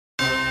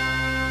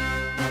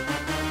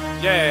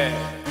Yeah.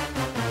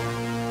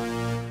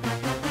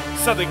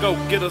 Southern Go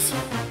Getters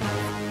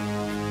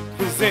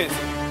presents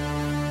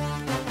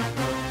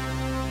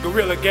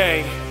Gorilla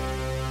Gang.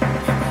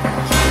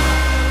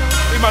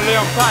 We my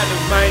little partners,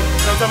 man. You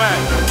know what I'm talking about?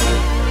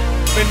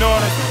 Been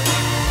doing it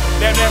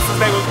damn near since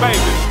they was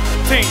babies.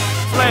 Team,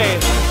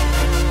 Slash,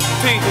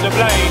 Team to the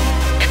blame.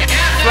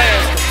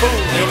 Slash the fool,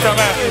 you know what I'm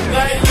talking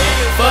about?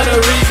 For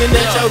the reason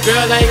that your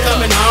girl ain't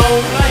coming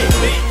home,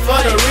 for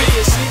the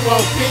reason she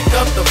won't pick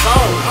up the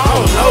phone. I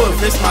don't know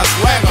if it's my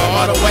swagger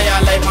or the way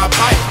I lay my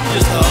pipe. I'm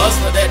just a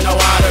hustler that know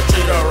how to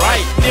treat her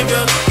right, nigga.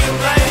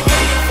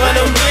 For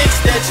them licks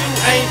that you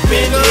ain't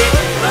been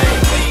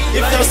hit.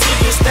 If your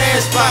secret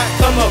stash spot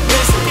come up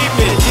missing, keep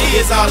it G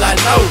is all I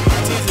know.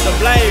 T's to the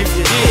blame if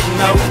you didn't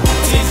know.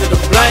 T's to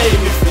the blame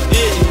if you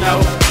didn't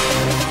know.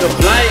 The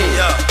blame.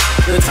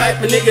 The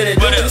type of nigga that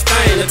do this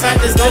thing, the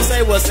type that's gon'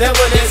 say whatever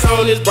that's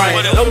on his brain.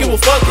 Don't give a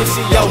fuck if she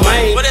your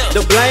main.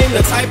 The blame,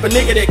 the type of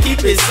nigga that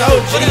keep it so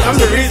G. I'm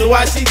the reason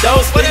why she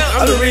don't speak.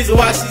 I'm the reason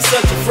why she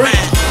such a freak.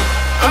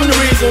 I'm the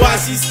reason why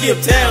she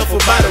skipped town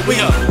for about a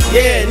week.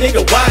 Yeah,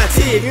 nigga, YT,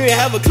 if you ain't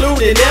have a clue,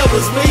 then that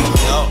was me.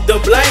 The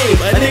blame,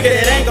 a nigga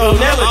that ain't gon'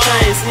 never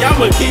change. See,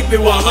 I'ma keep it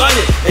 100,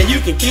 and you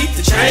can keep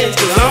the change,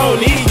 cause I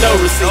don't need no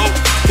receipt.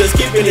 Cause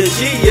keeping it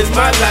G is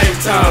my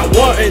lifetime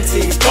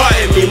warranty.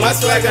 Pardon me, my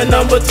swagger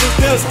number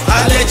 2 pencil.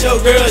 I let your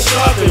girl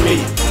sharpen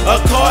me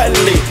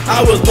accordingly.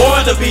 I was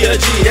born to be a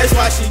G, that's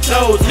why she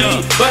chose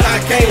me. But I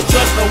can't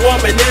trust a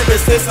woman ever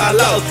since I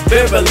lost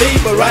Beverly.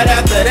 But right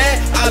after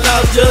that, I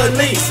lost Judge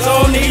Lee.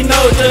 So don't need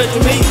no judge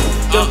me.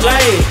 The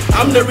blame,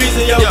 I'm the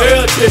reason your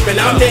girl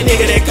tripping. I'm that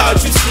nigga that caught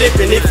you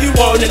slipping. If you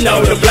wanna know,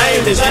 the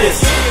blame is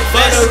this.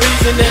 For the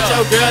reason that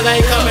your girl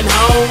ain't coming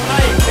home,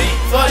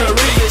 for the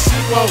reason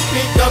she won't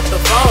pick up the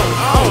phone.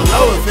 I don't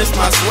know if it's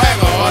my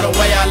swagger or the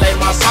way I lay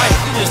my pipe.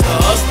 I'm just a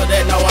hustler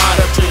that know how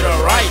to treat her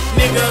right,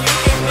 nigga.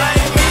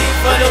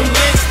 For them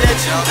licks that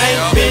you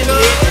ain't been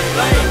hit.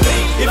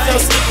 If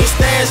your secret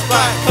stash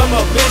spot come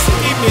up missing,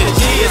 keep me the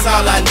G is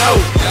all I know.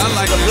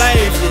 The blame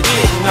if you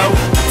didn't know.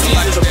 T's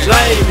to the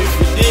blame if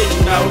you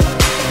didn't know.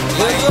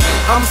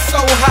 I'm so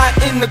hot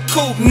in the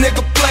coop,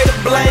 nigga, play the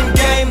blame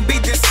game,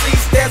 be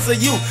deceased as a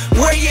you.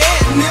 Where you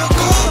at, nigga?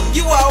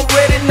 You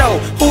already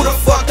know who the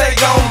fuck they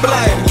gon'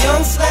 blame.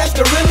 Young Slash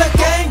Gorilla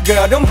Gang,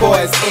 girl, them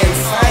boys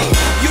insane.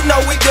 You know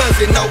we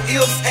does it, no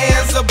ifs,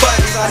 ands, or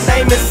buttons. Our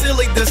name is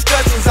silly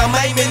discussions, I'm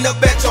aiming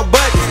up at your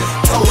buttons.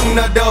 Toting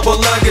the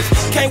double luggage,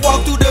 can't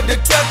walk through the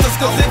detectives,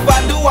 cause if I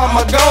do, I'm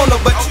a goner.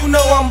 But you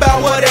know I'm about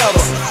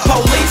whatever.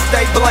 Police,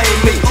 they blame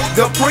me,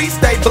 the priest,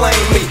 they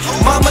blame me.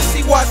 Mama,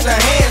 she wash her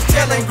hands,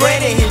 telling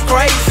granny he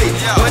crazy.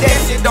 But that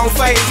shit don't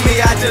faze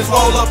me, I just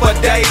roll up a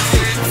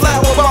daisy.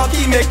 Flower bomb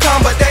keep me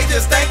calm, but they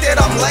just think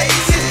that I'm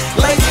lazy.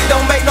 Lazy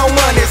don't make no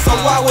money, so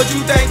why would you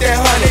think that,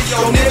 honey?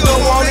 Yo nigga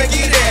wanna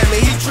get at me,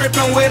 he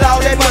tripping with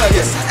all that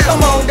mugging.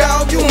 Come on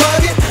dog, you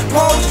mugging?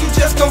 Won't you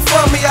just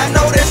confront me? I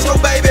know that's your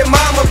baby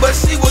mama, but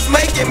she was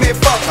making me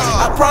fuck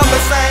her. I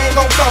promise I ain't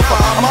gon' come for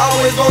her, I'm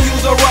always gon'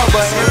 use a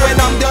rubber. And when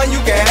I'm done you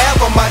can have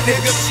her, my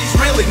nigga, she's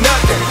really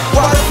nothing.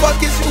 Why the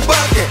fuck is you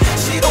bucking?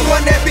 She the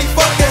one that be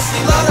fucking, she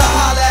love to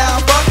holler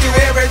out, fuck you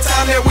every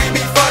time that we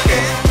be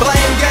fucking.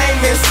 Blame game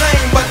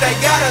insane, but they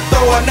gotta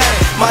throw a name.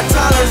 My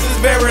tolerance is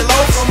very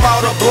low from all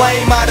the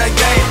blame out of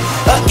game.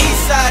 A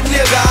east side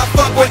nigga, I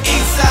fuck with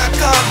east side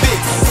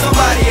convicts.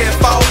 Somebody at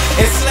fault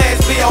and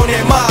Slash be on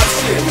that mob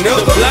shit,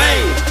 nigga. The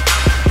blame,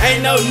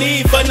 ain't no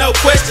need for no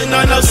question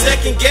or no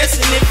second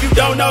guessing. If you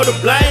don't know the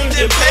blame,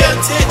 then pay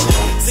attention.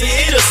 See,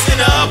 he the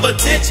center of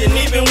attention.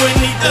 Even when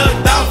he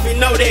ducked off, he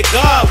know that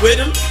God with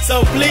him.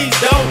 So please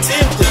don't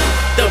tempt him.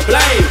 The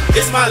blame,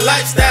 it's my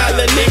lifestyle,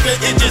 a nigga,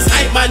 it just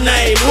ain't my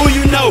name. Who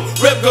you know,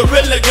 rep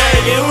Gorilla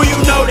Gang, and who you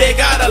know they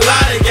got a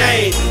lot of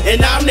game.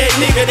 And I'm that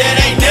nigga that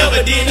ain't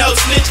never did no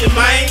snitching,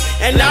 man.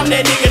 And I'm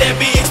that nigga that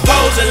be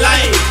exposing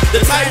lame.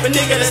 The type of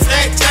nigga that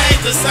stack change,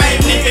 the same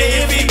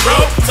nigga if he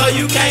broke, so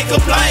you can't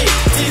complain.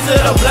 These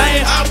are the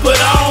blame I put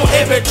on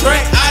every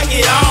track I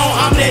get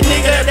on. I'm that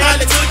nigga that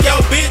probably took your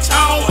bitch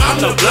home.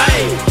 I'm the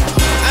blame.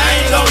 I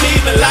ain't gon'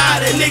 even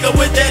lie, that nigga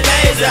with that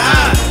lazy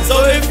eye.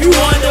 So if you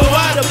wonder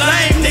why the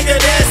blame, nigga,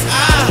 that's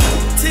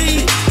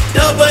I-T-E-E-Z-Y.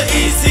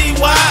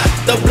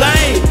 The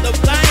blame, the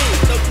blame,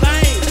 the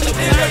blame, the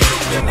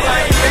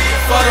blame.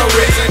 For the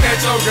reason that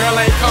your girl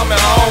ain't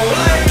coming home,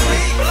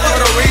 for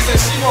the reason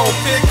she won't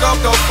pick up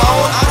the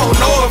phone. I don't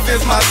know if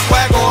it's my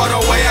swagger or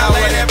the way I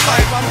lay that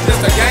pipe. I'm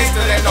just a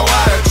gangster that know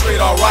how to treat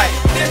her right.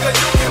 Nigga,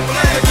 you can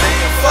blame me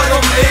for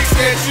them licks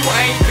that you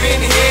ain't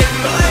been here.